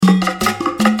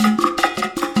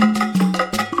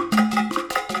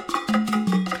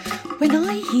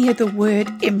hear the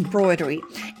word embroidery,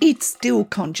 it still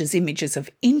conjures images of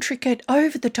intricate,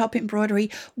 over-the-top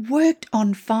embroidery worked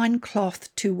on fine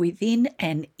cloth to within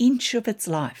an inch of its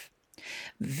life.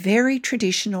 Very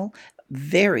traditional,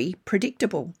 very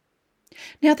predictable.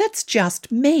 Now that's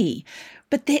just me,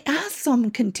 but there are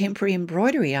some contemporary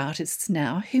embroidery artists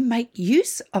now who make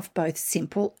use of both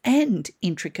simple and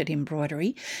intricate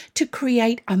embroidery to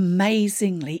create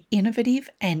amazingly innovative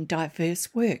and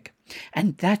diverse work.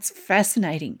 And that's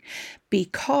fascinating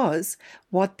because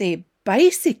what they're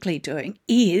basically doing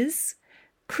is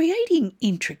creating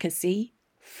intricacy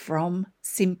from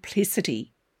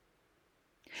simplicity.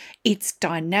 It's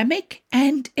dynamic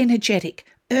and energetic,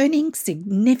 earning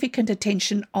significant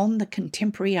attention on the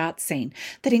contemporary art scene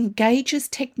that engages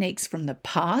techniques from the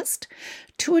past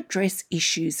to address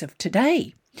issues of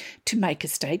today, to make a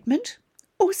statement,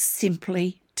 or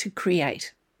simply to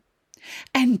create.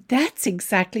 And that's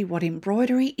exactly what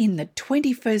embroidery in the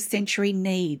 21st century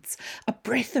needs, a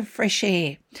breath of fresh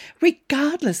air,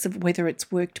 regardless of whether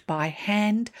it's worked by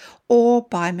hand or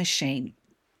by machine.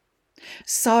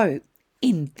 So,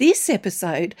 in this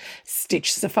episode,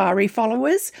 Stitch Safari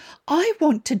followers, I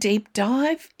want to deep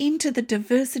dive into the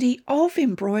diversity of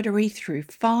embroidery through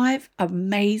 5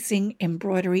 amazing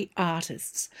embroidery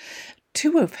artists,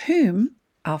 2 of whom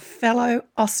are fellow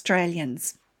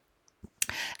Australians.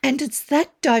 And it's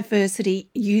that diversity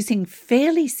using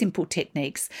fairly simple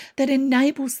techniques that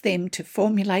enables them to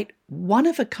formulate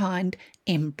one-of-a-kind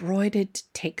embroidered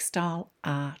textile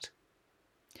art.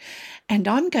 And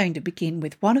I'm going to begin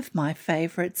with one of my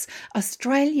favourites,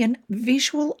 Australian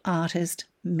visual artist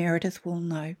Meredith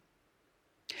Woolnough.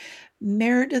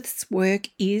 Meredith's work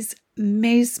is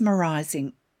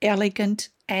mesmerising, elegant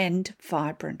and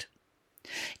vibrant.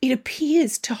 It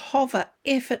appears to hover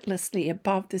effortlessly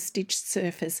above the stitched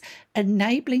surface,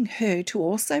 enabling her to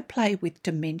also play with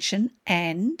dimension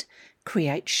and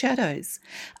create shadows,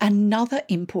 another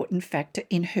important factor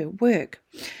in her work.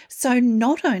 So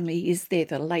not only is there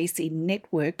the lacy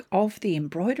network of the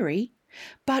embroidery,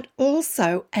 but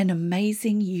also an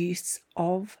amazing use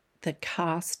of the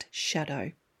cast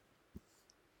shadow.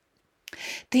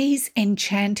 These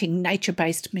enchanting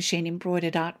nature-based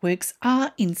machine-embroidered artworks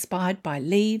are inspired by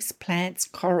leaves, plants,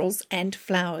 corals and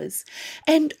flowers,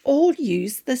 and all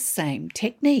use the same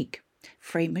technique.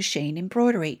 Free machine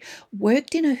embroidery,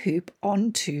 worked in a hoop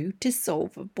onto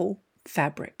dissolvable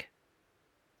fabric.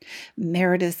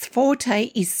 Meredith's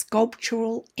forte is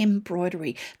sculptural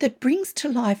embroidery that brings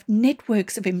to life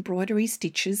networks of embroidery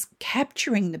stitches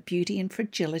capturing the beauty and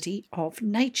fragility of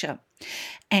nature.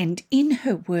 And in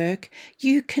her work,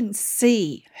 you can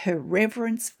see her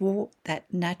reverence for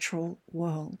that natural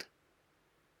world.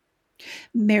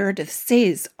 Meredith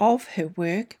says of her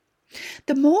work,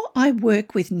 "The more I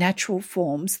work with natural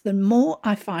forms, the more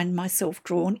I find myself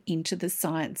drawn into the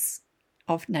science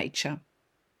of nature.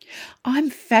 I'm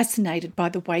fascinated by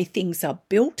the way things are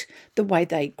built, the way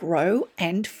they grow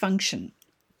and function.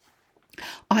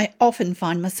 I often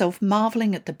find myself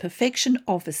marvelling at the perfection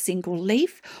of a single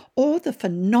leaf or the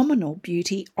phenomenal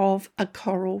beauty of a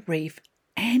coral reef,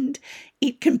 and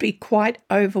it can be quite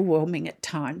overwhelming at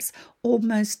times,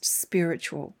 almost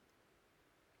spiritual."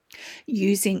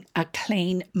 Using a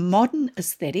clean, modern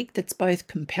aesthetic that's both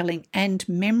compelling and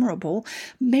memorable,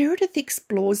 Meredith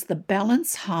explores the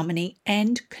balance, harmony,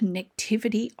 and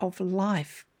connectivity of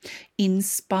life,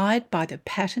 inspired by the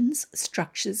patterns,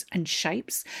 structures, and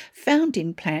shapes found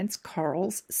in plants,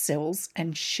 corals, cells,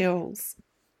 and shells.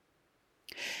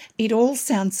 It all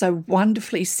sounds so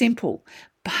wonderfully simple,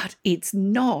 but it's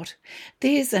not.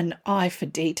 There's an eye for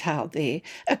detail there,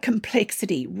 a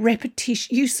complexity,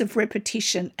 use of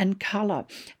repetition and colour,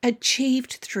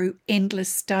 achieved through endless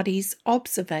studies,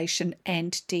 observation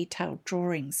and detailed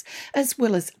drawings, as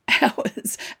well as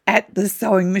hours at the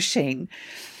sewing machine.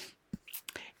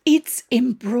 It's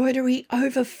embroidery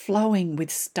overflowing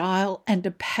with style and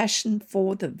a passion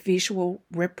for the visual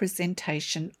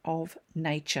representation of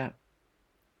nature.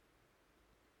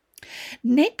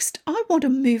 Next, I want to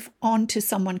move on to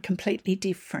someone completely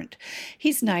different.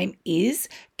 His name is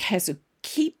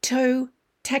Kazuhito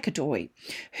Takadoi,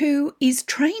 who is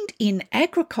trained in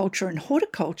agriculture and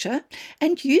horticulture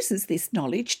and uses this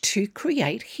knowledge to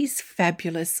create his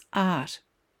fabulous art.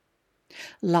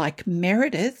 Like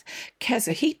Meredith,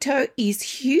 Kazuhito is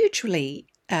hugely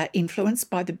influenced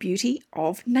by the beauty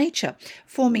of nature,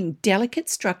 forming delicate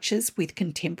structures with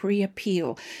contemporary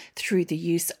appeal through the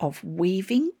use of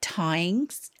weaving, tying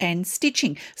and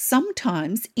stitching,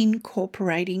 sometimes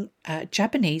incorporating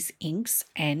Japanese inks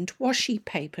and washi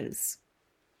papers.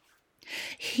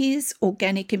 His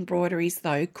organic embroideries,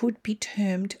 though, could be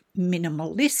termed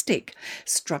minimalistic,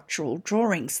 structural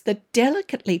drawings that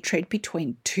delicately tread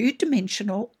between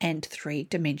two-dimensional and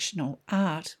three-dimensional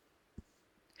art.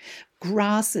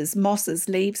 Grasses, mosses,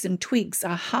 leaves and twigs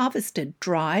are harvested,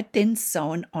 dried, then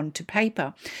sewn onto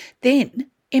paper,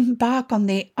 then embark on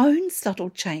their own subtle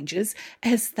changes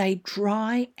as they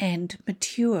dry and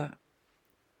mature.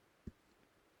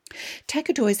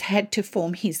 Tacadois had to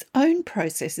form his own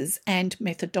processes and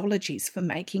methodologies for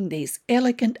making these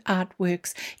elegant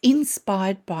artworks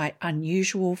inspired by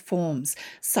unusual forms,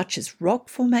 such as rock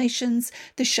formations,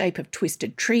 the shape of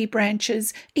twisted tree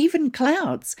branches, even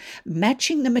clouds,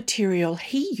 matching the material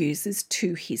he uses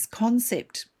to his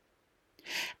concept.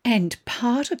 And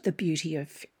part of the beauty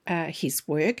of his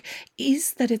work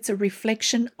is that it's a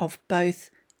reflection of both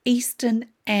Eastern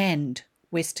and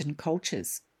Western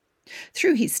cultures,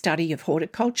 through his study of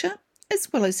horticulture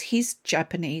as well as his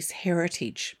Japanese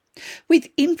heritage, with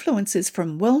influences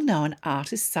from well-known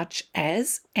artists such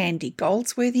as Andy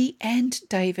Goldsworthy and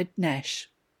David Nash.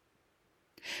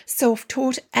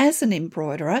 Self-taught as an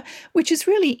embroiderer, which is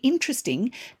really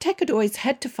interesting, Tacadois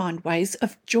had to find ways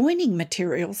of joining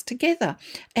materials together,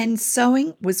 and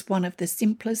sewing was one of the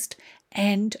simplest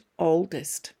and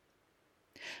oldest.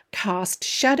 Cast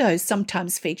shadows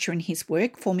sometimes feature in his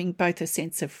work, forming both a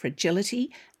sense of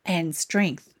fragility and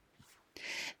strength.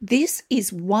 This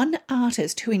is one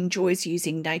artist who enjoys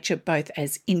using nature both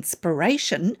as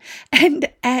inspiration and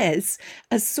as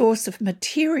a source of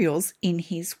materials in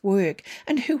his work,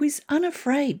 and who is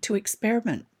unafraid to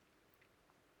experiment.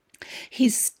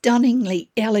 His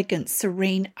stunningly elegant,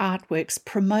 serene artworks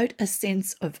promote a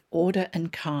sense of order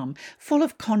and calm, full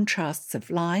of contrasts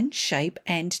of line, shape,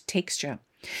 and texture.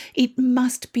 It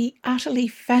must be utterly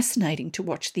fascinating to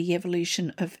watch the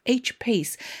evolution of each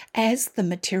piece as the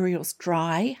materials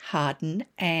dry, harden,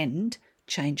 and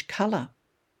change colour.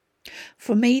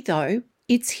 For me, though,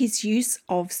 it's his use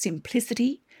of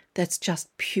simplicity that's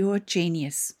just pure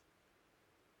genius.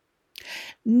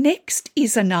 Next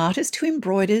is an artist who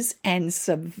embroiders and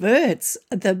subverts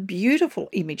the beautiful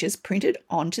images printed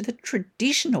onto the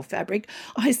traditional fabric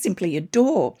I simply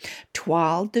adore,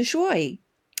 toile de joie.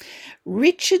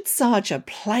 Richard Sarger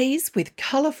plays with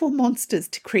colourful monsters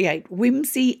to create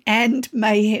whimsy and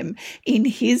mayhem in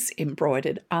his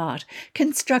embroidered art,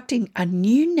 constructing a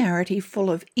new narrative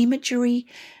full of imaginary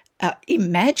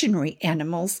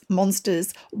animals,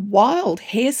 monsters, wild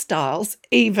hairstyles,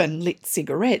 even lit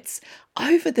cigarettes,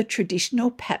 over the traditional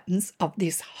patterns of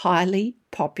this highly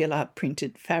popular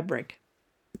printed fabric.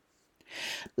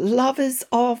 Lovers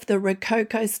of the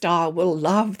Rococo style will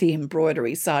love the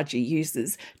embroidery Sarger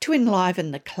uses to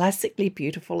enliven the classically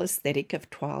beautiful aesthetic of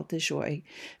toile de joie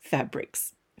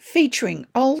fabrics, featuring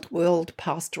old-world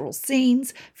pastoral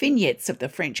scenes, vignettes of the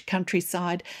French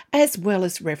countryside, as well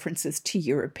as references to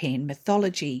European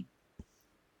mythology.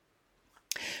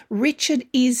 Richard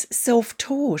is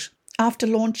self-taught after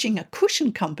launching a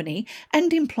cushion company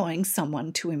and employing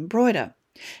someone to embroider.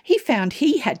 He found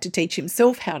he had to teach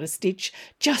himself how to stitch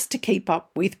just to keep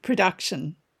up with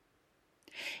production.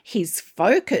 His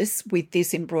focus with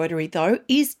this embroidery, though,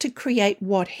 is to create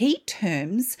what he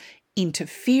terms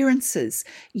interferences,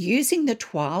 using the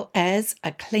toile as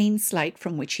a clean slate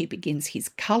from which he begins his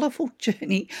colourful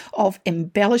journey of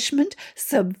embellishment,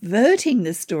 subverting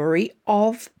the story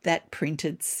of that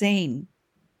printed scene.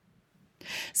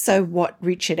 So what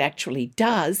Richard actually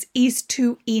does is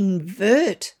to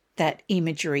invert that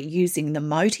imagery using the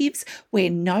motifs where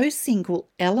no single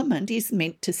element is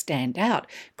meant to stand out,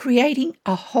 creating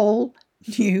a whole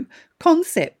new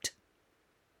concept.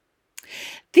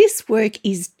 This work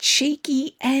is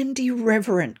cheeky and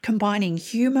irreverent, combining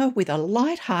humour with a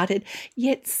light-hearted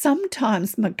yet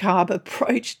sometimes macabre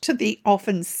approach to the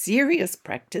often serious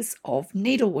practice of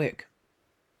needlework.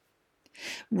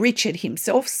 Richard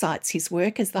himself cites his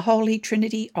work as the holy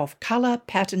trinity of colour,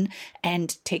 pattern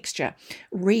and texture,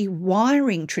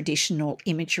 rewiring traditional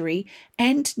imagery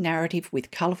and narrative with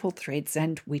colourful threads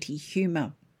and witty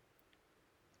humour.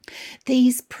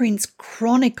 These prints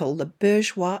chronicle the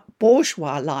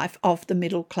bourgeois life of the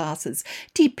middle classes,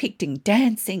 depicting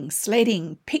dancing,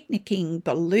 sledding, picnicking,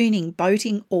 ballooning,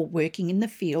 boating or working in the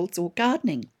fields or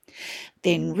gardening.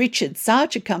 Then Richard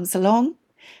Sarger comes along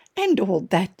and all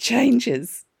that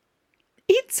changes.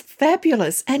 It's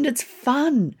fabulous and it's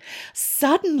fun.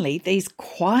 Suddenly, these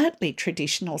quietly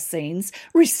traditional scenes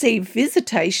receive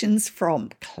visitations from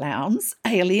clowns,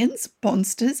 aliens,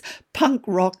 monsters, punk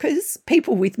rockers,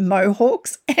 people with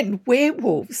mohawks and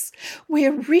werewolves,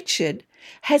 where Richard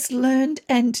has learned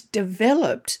and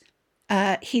developed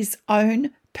his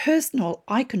own personal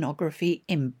iconography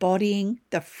embodying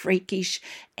the freakish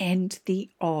and the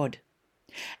odd.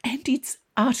 And it's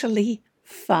utterly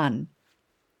fun.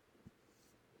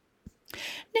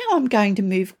 Now I'm going to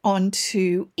move on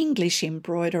to English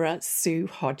embroiderer Sue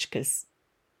Hodgkiss.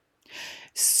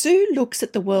 Sue looks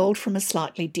at the world from a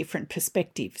slightly different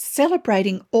perspective,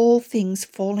 celebrating all things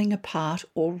falling apart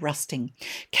or rusting,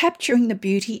 capturing the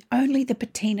beauty only the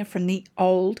patina from the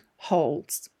old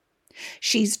holds.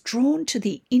 She's drawn to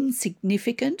the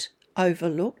insignificant,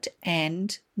 overlooked,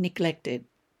 and neglected.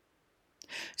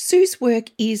 Sue's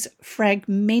work is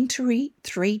fragmentary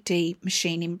 3D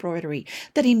machine embroidery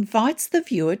that invites the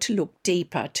viewer to look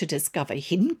deeper to discover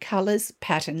hidden colours,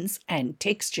 patterns, and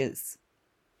textures.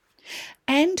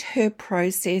 And her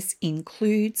process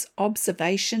includes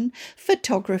observation,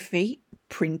 photography,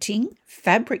 printing,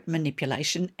 fabric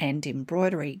manipulation, and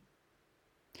embroidery.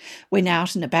 When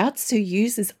out and about, Sue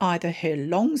uses either her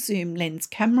long zoom lens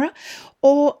camera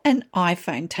or an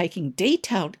iPhone, taking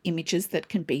detailed images that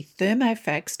can be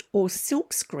thermofaxed or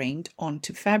silk screened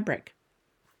onto fabric.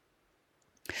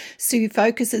 Sue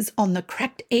focuses on the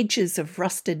cracked edges of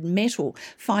rusted metal,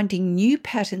 finding new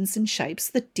patterns and shapes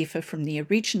that differ from the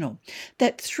original,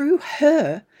 that through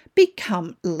her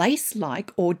become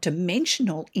lace-like or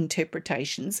dimensional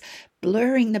interpretations,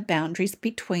 blurring the boundaries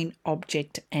between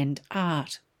object and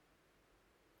art.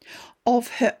 Of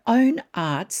her own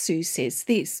art, Sue says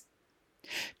this: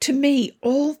 "To me,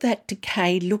 all that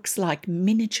decay looks like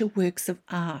miniature works of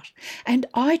art, and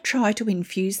I try to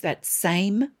infuse that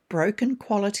same broken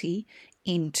quality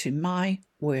into my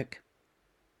work."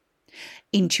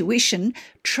 Intuition,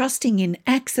 trusting in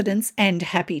accidents and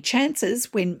happy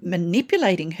chances when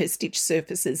manipulating her stitch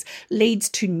surfaces, leads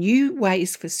to new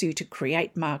ways for Sue to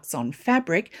create marks on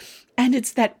fabric, and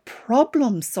it's that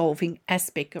problem-solving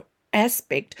aspect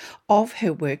of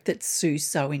her work that Sue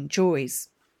so enjoys.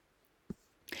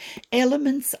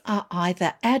 Elements are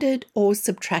either added or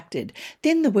subtracted,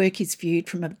 then the work is viewed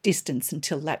from a distance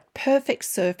until that perfect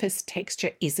surface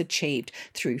texture is achieved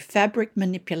through fabric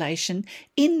manipulation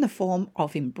in the form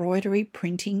of embroidery,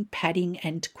 printing, padding,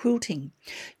 and quilting,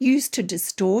 used to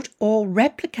distort or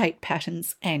replicate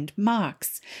patterns and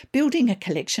marks, building a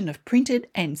collection of printed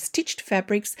and stitched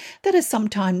fabrics that are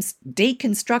sometimes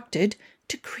deconstructed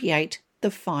to create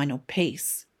the final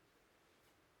piece.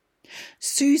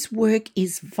 Sue's work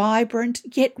is vibrant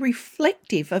yet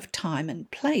reflective of time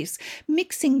and place,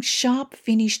 mixing sharp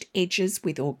finished edges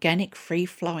with organic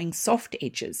free-flowing soft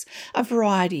edges, a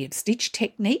variety of stitch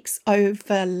techniques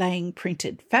overlaying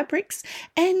printed fabrics,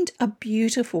 and a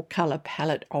beautiful colour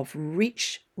palette of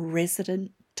rich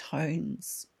resident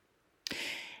tones.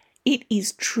 It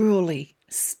is truly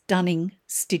stunning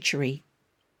stitchery.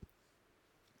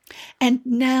 And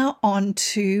now on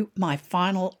to my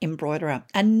final embroiderer,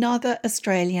 another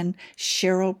Australian,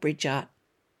 Cheryl Bridgart.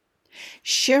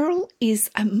 Cheryl is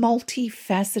a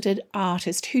multifaceted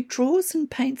artist who draws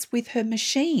and paints with her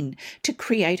machine to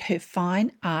create her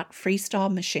fine art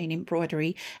freestyle machine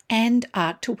embroidery and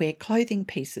art-to-wear clothing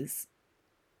pieces.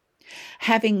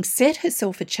 Having set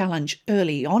herself a challenge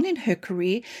early on in her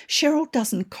career, Cheryl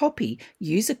doesn't copy,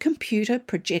 use a computer,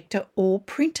 projector or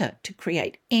printer to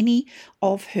create any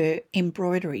of her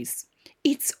embroideries.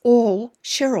 It's all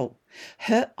Cheryl,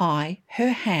 her eye, her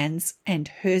hands and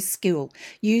her skill,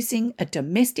 using a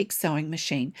domestic sewing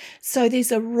machine, so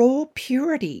there's a raw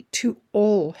purity to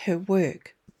all her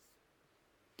work.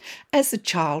 As a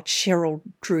child, Cheryl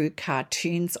drew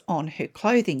cartoons on her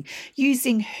clothing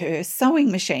using her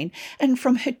sewing machine, and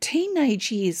from her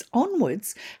teenage years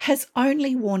onwards has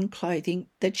only worn clothing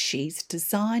that she's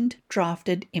designed,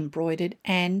 drafted, embroidered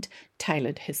and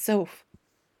tailored herself.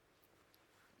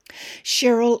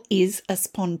 Cheryl is a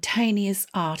spontaneous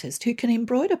artist who can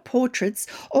embroider portraits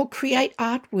or create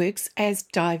artworks as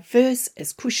diverse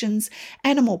as cushions,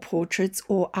 animal portraits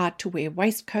or art-to-wear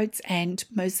waistcoats and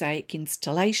mosaic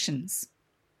installations.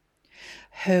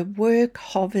 Her work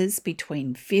hovers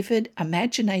between vivid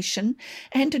imagination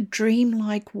and a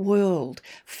dreamlike world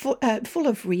full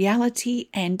of reality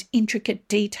and intricate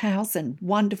details and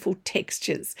wonderful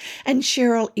textures. And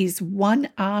Cheryl is one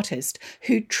artist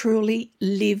who truly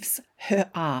lives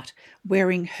her art,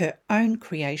 wearing her own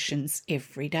creations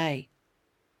every day.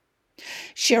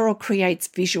 Cheryl creates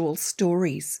visual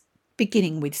stories,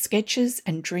 beginning with sketches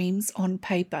and dreams on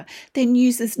paper, then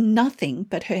uses nothing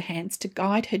but her hands to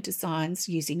guide her designs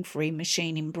using free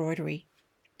machine embroidery.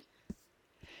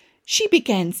 She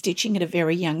began stitching at a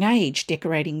very young age,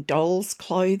 decorating dolls,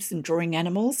 clothes and drawing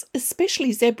animals,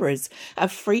 especially zebras,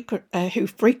 who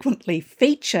frequently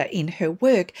feature in her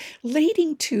work,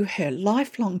 leading to her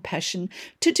lifelong passion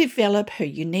to develop her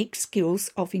unique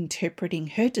skills of interpreting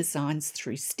her designs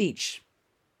through stitch.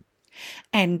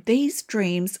 And these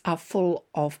dreams are full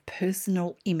of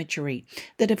personal imagery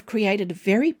that have created a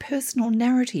very personal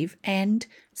narrative and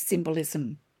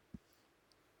symbolism.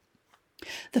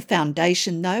 The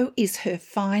foundation, though, is her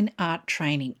fine art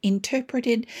training,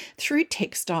 interpreted through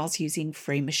textiles using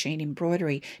free machine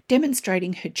embroidery,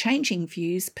 demonstrating her changing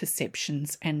views,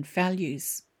 perceptions, and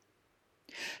values.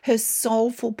 Her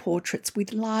soulful portraits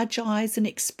with large eyes and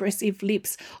expressive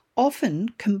lips often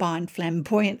combine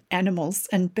flamboyant animals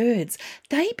and birds.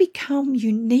 They become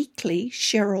uniquely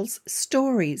Cheryl's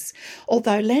stories,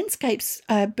 although landscapes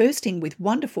bursting with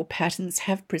wonderful patterns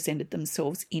have presented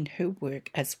themselves in her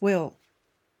work as well.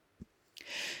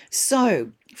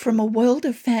 So, from a world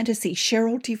of fantasy,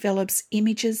 Cheryl develops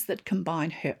images that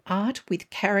combine her art with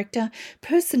character,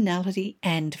 personality,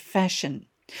 and fashion.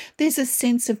 There's a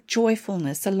sense of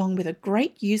joyfulness along with a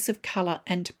great use of colour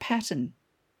and pattern.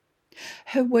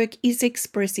 Her work is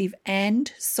expressive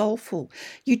and soulful.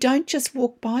 You don't just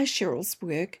walk by Cheryl's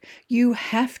work, you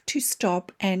have to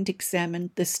stop and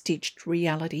examine the stitched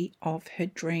reality of her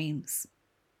dreams.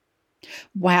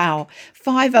 Wow,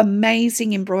 5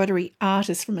 amazing embroidery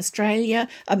artists from Australia,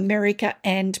 America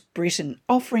and Britain,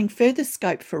 offering further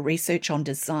scope for research on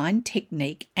design,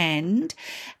 technique and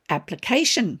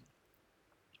application.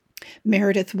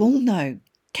 Meredith Woolnough,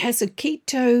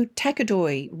 Kazuhito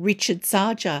Takadoi, Richard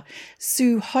Sarja,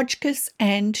 Sue Hodgkiss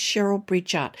and Cheryl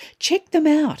Bridgart. Check them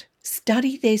out.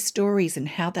 Study their stories and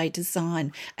how they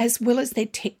design, as well as the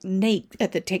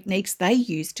techniques they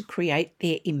use to create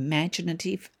their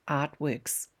imaginative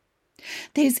artworks.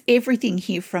 There's everything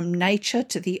here from nature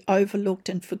to the overlooked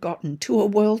and forgotten to a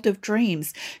world of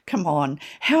dreams. Come on,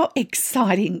 how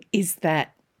exciting is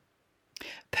that?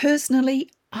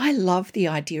 Personally, I love the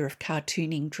idea of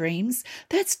cartooning dreams.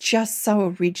 That's just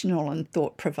so original and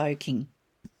thought-provoking.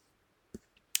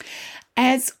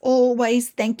 As always,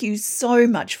 thank you so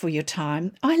much for your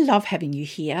time. I love having you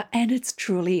here and it's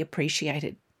truly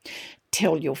appreciated.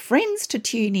 Tell your friends to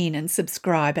tune in and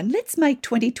subscribe, and let's make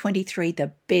 2023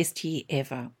 the best year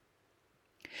ever.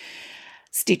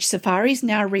 Stitch Safari's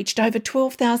now reached over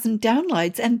 12,000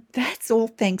 downloads, and that's all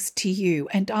thanks to you,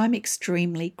 and I'm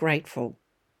extremely grateful.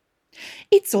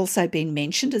 It's also been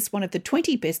mentioned as one of the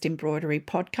 20 best embroidery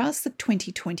podcasts of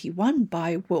 2021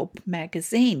 by Whelp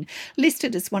magazine,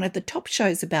 listed as one of the top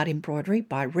shows about embroidery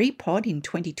by Repod in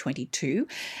 2022,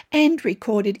 and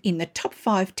recorded in the top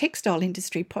 5 textile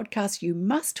industry podcasts you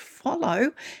must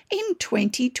follow in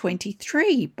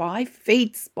 2023 by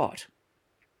FeedSpot.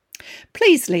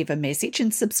 Please leave a message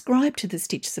and subscribe to the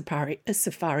Stitch Safari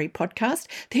podcast.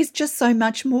 There's just so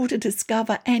much more to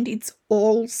discover and it's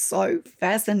all so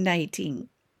fascinating.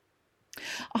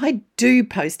 I do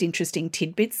post interesting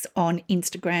tidbits on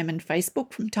Instagram and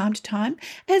Facebook from time to time,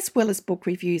 as well as book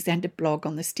reviews and a blog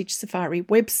on the Stitch Safari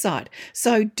website,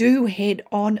 so do head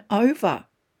on over.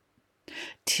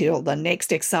 Till the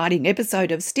next exciting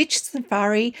episode of Stitch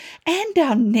Safari and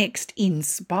our next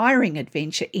inspiring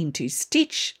adventure into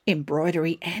stitch,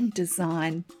 embroidery and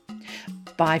design.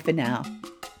 Bye for now.